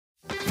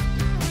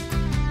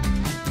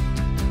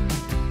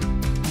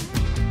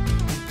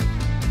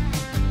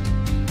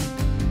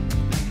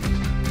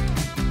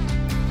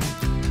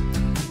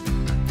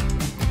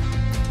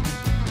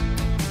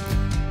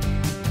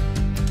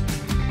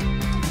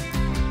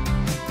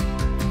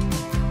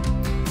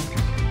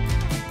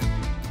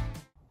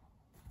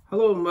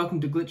Hello and welcome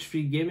to Glitch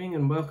Free Gaming,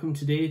 and welcome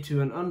today to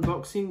an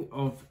unboxing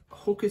of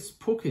Hocus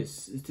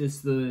Pocus. It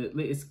is the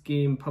latest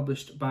game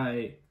published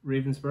by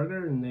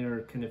Ravensburger and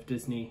their kind of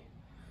Disney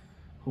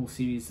whole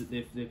series that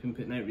they've been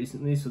putting out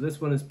recently. So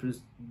this one is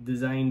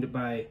designed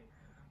by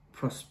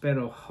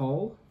Prospero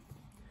Hall.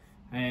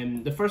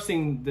 The first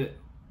thing that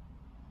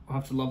I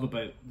have to love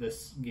about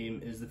this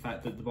game is the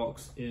fact that the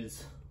box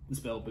is the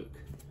spell book.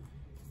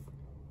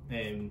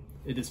 It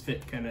is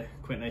fit kind of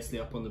quite nicely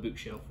up on the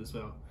bookshelf as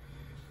well.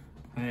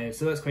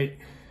 So that's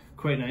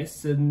quite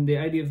nice. And the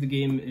idea of the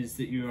game is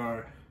that you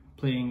are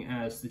playing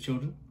as the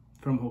children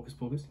from Hocus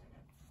Pocus,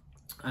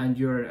 and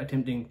you're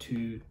attempting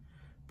to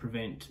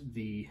prevent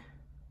the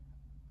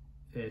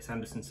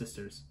Sanderson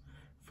sisters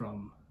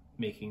from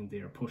making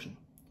their potion.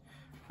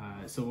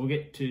 So we'll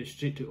get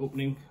straight to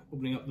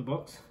opening up the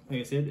box.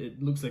 Like I said,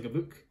 it looks like a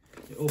book.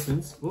 It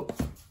opens,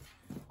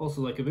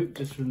 also like a book,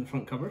 just from the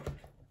front cover.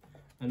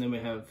 And then we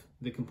have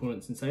the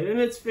components inside, and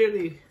it's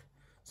fairly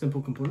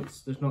simple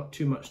components. There's not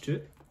too much to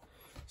it.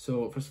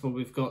 So first of all,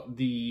 we've got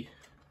the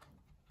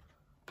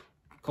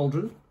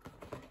cauldron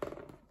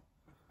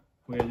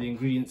where the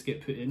ingredients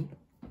get put in,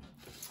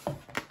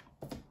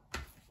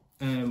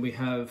 and we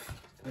have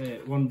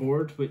one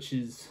board which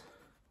is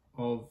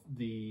of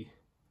the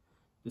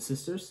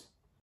sisters.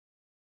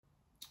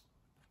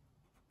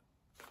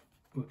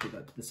 We'll put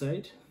that to the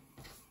side.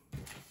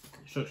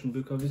 Instruction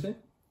book, obviously.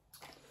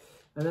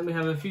 And then we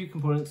have a few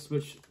components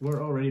which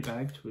were already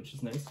bagged, which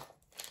is nice.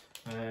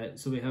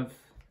 So we have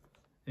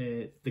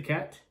the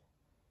cat.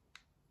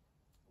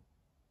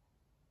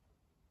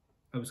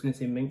 I was going to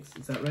say Minx,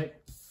 is that right?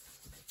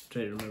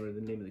 Try to remember the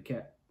name of the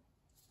cat.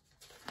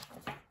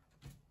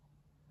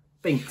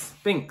 Binks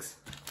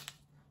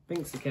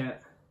the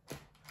cat.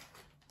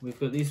 We've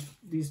got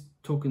these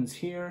tokens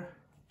here,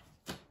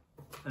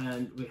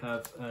 and we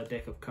have a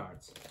deck of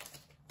cards.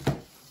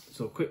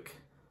 So quick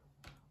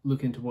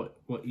look into what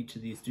each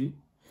of these do.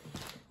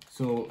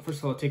 So first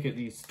of all, I'll take out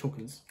these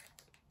tokens.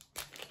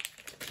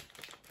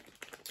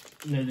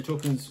 Now the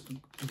tokens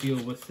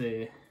deal with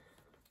we've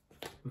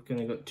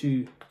kind of got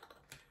two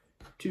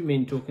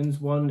main tokens.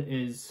 One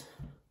is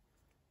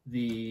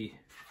the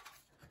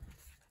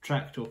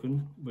track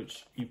token,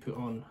 which you put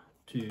on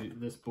to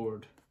this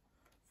board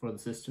for the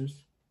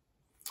sisters,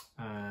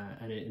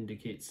 and it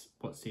indicates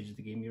what stage of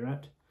the game you're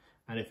at.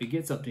 And if it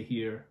gets up to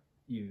here,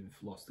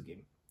 you've lost the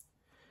game.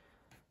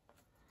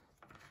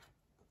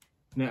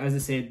 Now, as I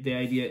said, the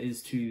idea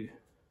is to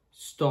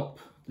stop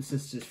the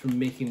sisters from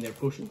making their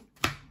potion.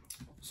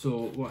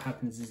 So what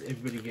happens is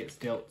everybody gets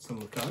dealt some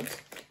of the cards,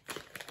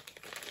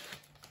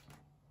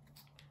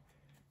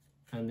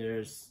 and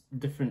there's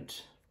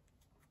different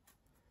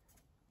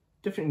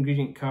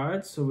ingredient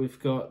cards. So we've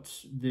got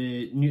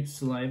the newt's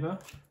saliva,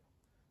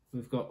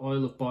 we've got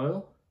oil of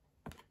boil,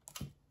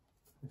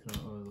 it's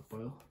not oil of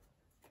boil,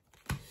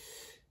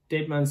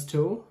 dead man's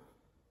toe,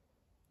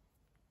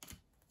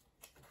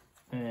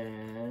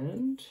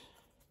 and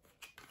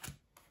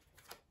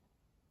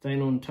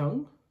thine own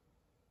tongue.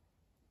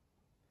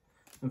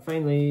 And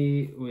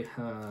finally, we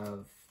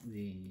have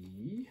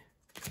the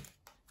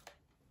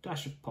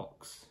Dash of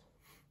Pox.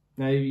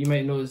 Now, you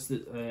might notice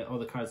that all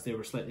the cards there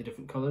were slightly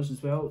different colours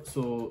as well.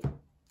 So,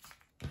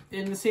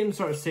 in the same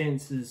sort of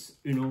sense as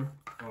Uno,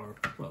 or,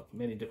 well,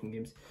 many different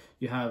games,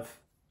 you have,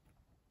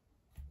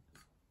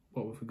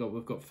 what have we got?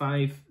 We've got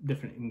 5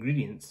 different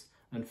ingredients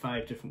and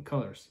 5 different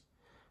colours.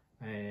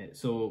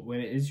 So, when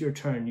it is your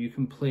turn, you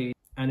can play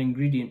an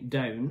ingredient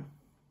down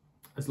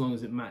as long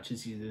as it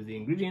matches either the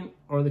ingredient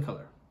or the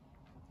colour.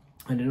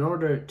 And in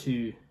order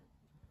to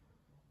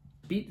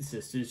beat the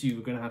sisters, you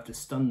were going to have to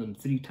stun them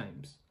 3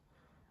 times.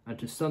 And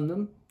to stun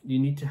them, you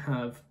need to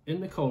have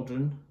in the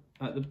cauldron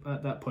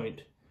at that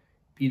point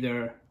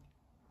either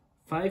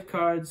 5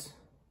 cards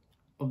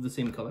of the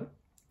same colour,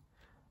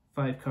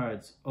 5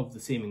 cards of the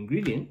same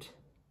ingredient,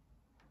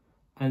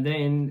 and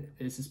then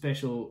it's a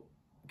special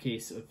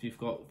case if you've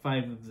got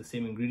 5 of the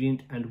same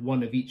ingredient and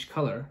 1 of each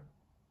colour,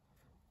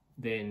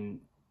 then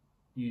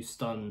you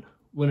stun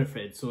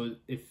Winifred. So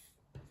if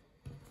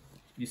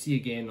you see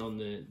again on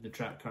the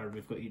track card,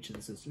 we've got each of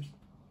the sisters.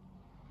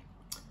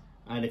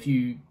 And if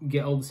you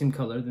get all the same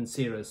colour, then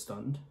Sarah is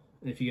stunned.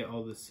 And if you get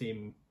all the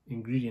same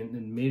ingredient,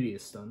 then Mary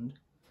is stunned.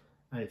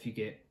 And if you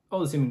get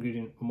all the same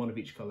ingredient and 1 of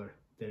each colour,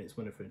 then it's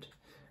Winifred.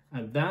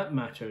 And that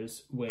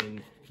matters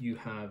when you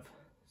have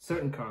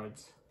certain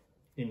cards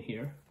in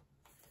here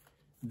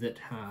that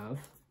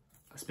have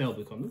a spell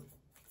book on them.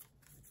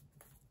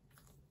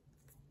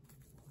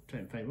 Try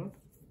and find one.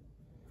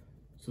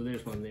 So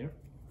there's one there.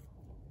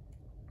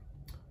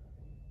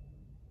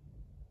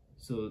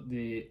 So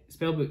the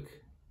spellbook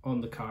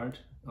on the card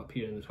up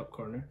here in the top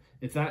corner,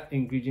 if that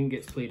ingredient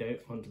gets played out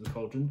onto the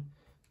cauldron,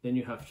 then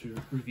you have to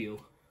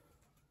reveal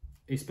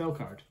a spell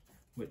card,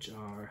 which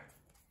are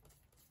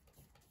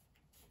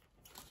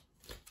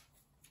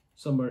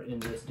somewhere in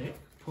this deck,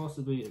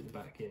 possibly at the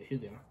back. Yeah, here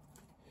they are.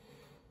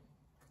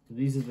 So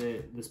these are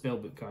the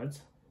spellbook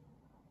cards,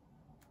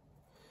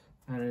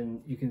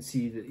 and you can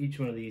see that each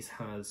one of these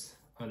has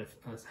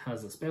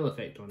a spell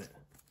effect on it.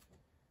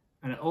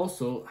 And it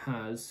also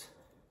has,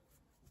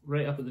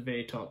 right up at the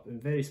very top, in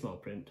very small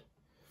print,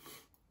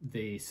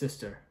 the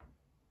sister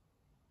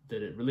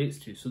that it relates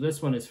to. So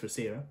this one is for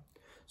Sarah.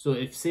 So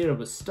if Sarah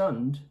was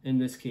stunned, in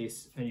this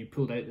case, and you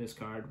pulled out this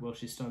card, well,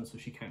 she's stunned, so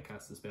she can't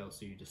cast the spell,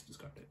 so you just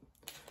discard it.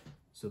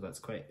 So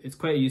that's it's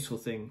quite a useful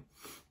thing.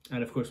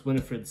 And of course,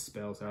 Winifred's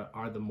spells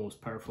are the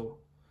most powerful.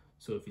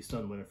 So if you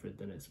stun Winifred,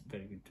 then it's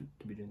very good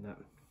to be doing that.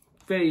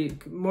 Very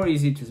more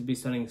easy to be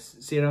stunning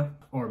Sarah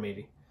or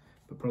Mary,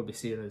 but probably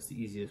Sarah is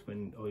the easiest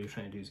when all you're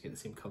trying to do is get the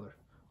same colour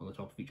on the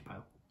top of each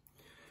pile.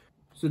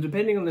 So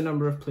depending on the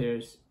number of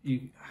players,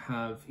 you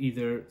have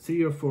either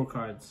 3 or 4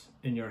 cards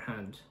in your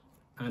hand.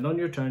 And on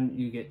your turn,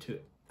 you get to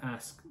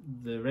ask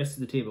the rest of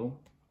the table,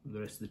 the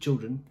rest of the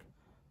children,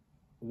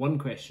 one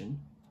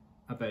question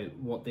about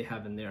what they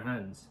have in their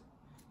hands.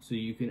 So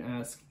you can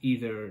ask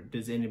either,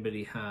 does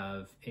anybody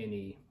have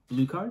any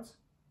blue cards?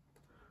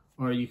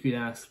 Or you could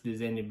ask,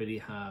 does anybody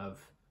have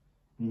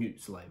newt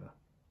saliva?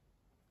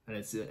 And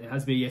it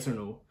has to be a yes or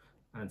no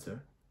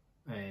answer.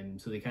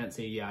 So they can't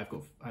say, yeah,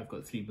 I've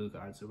got 3 blue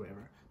cards or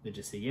whatever. They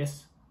just say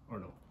yes or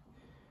no.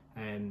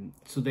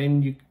 So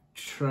then you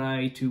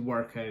try to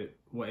work out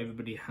what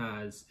everybody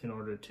has in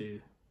order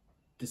to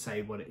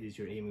decide what it is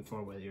you're aiming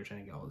for, whether you're trying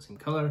to get all the same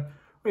colour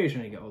or you're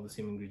trying to get all the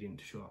same ingredient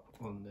to show up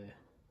on the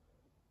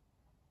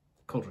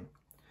cauldron.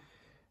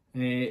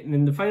 And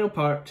then the final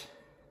part,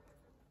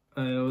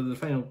 the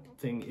final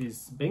thing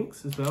is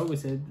Binks as well. We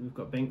said we've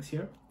got Binks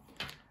here.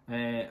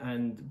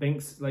 And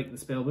Binks, like the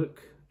spell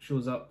book,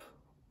 shows up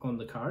on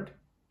the card.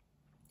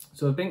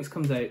 So if Binks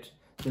comes out,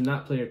 then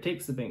that player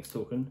takes the Binks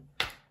token,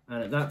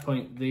 and at that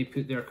point they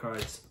put their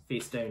cards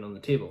face down on the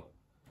table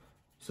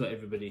so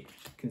everybody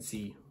can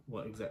see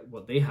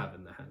what they have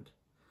in the hand.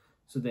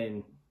 So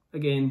then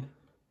again,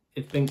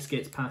 if Binks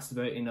gets passed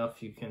about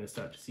enough, you kind of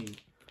start to see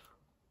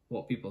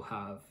what people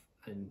have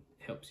and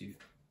helps you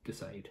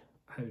decide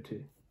how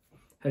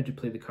to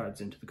play the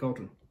cards into the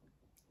cauldron.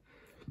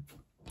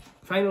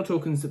 Final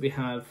tokens that we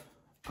have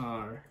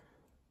are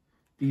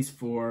these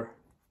 4.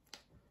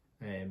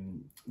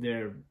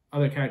 They're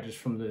other characters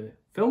from the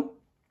film.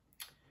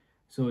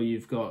 So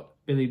you've got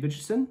Billy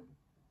Butcherson,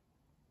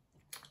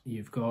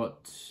 you've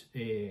got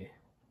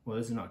well,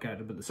 this is not a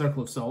character, but the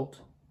Circle of Salt,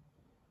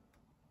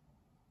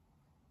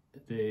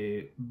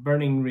 the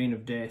Burning Rain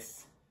of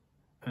Death,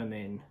 and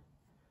then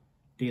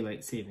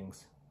Daylight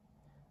Savings.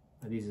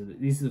 And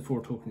these are the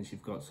 4 tokens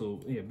you've got.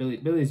 So yeah,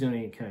 Billy's the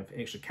only kind of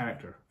extra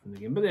character from the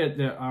game, but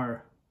there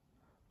are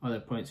other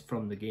points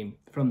from the game,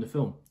 from the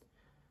film.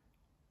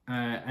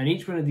 And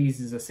each one of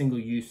these is a single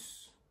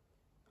use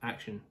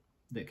action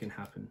that can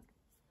happen.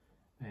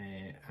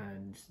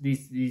 And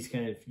these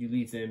kind of, you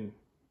leave them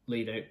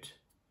laid out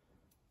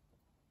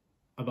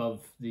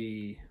above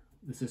the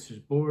sister's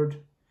board,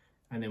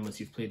 and then once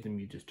you've played them,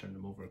 you just turn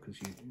them over,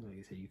 because like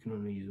I said, you can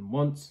only use them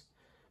once.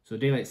 So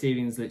Daylight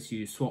Savings lets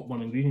you swap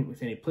 1 ingredient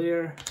with any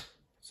player.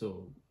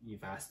 So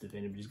you've asked if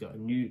anybody's got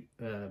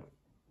a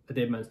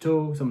dead man's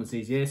toe, someone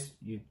says yes,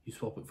 you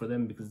swap it for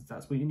them because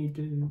that's what you need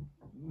to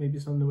maybe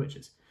summon the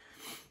witches.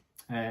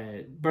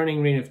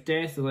 Burning Rain of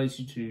Death allows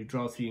you to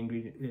draw 3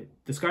 ingredients,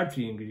 discard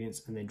 3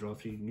 ingredients and then draw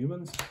 3 new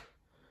ones.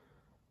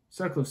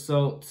 Circle of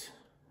Salt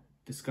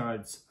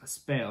discards a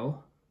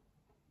spell,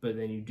 but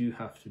then you do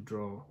have to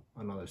draw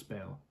another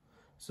spell.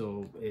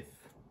 So if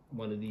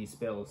one of these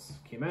spells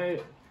came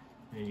out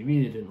and you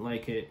really didn't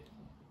like it,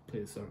 play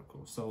the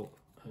Circle of Salt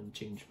and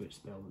change which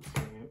spell that's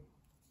coming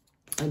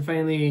out. And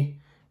finally,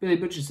 Billy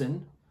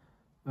Butcherson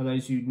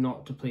allows you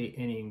not to play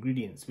any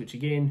ingredients, which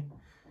again,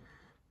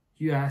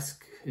 you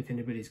ask if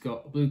anybody's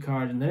got a blue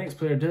card and the next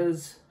player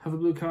does have a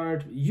blue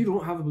card, you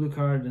don't have a blue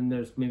card, and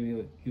there's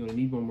maybe you only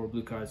need 1 more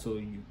blue card, so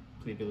you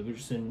play Billy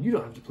Butcherson. You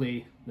don't have to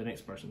play, the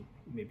next person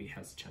maybe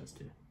has a chance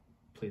to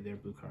play their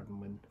blue card and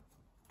win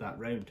that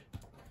round.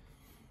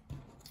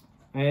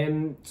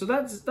 So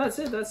that's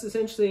it. That's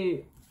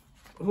essentially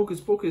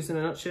Hocus Pocus in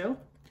a nutshell.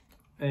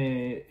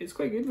 It's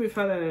quite good. We've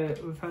had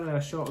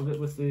a shot of it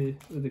with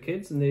the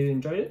kids and they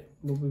enjoyed it.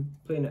 We'll be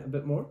playing it a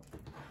bit more.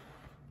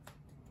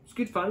 It's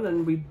good fun,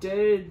 and we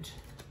did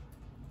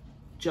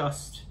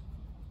just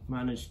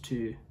manage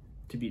to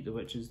beat the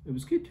witches. It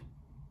was good.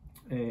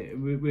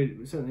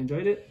 We certainly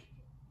enjoyed it.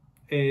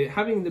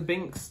 Having the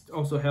Binks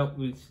also helped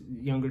with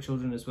younger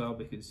children as well,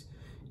 because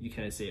you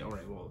kind of say, all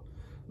right, well,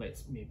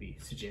 let's maybe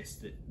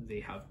suggest that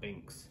they have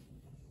Binks.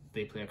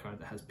 They play a card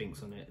that has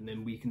Binks on it, and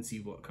then we can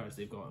see what cards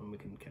they've got, and we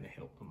can kind of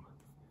help them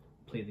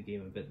play the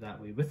game a bit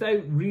that way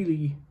without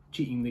really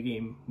cheating the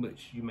game,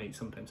 which you might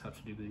sometimes have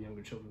to do with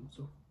younger children.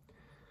 So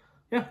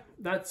yeah,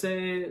 that's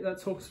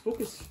Hocus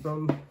Pocus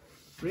from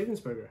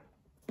Ravensburger.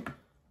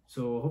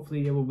 So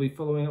hopefully we'll be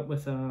following up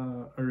with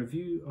a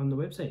review on the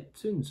website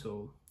soon,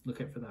 so look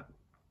out for that.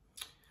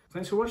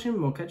 Thanks for watching,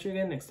 we'll catch you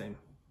again next time.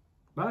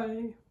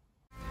 Bye!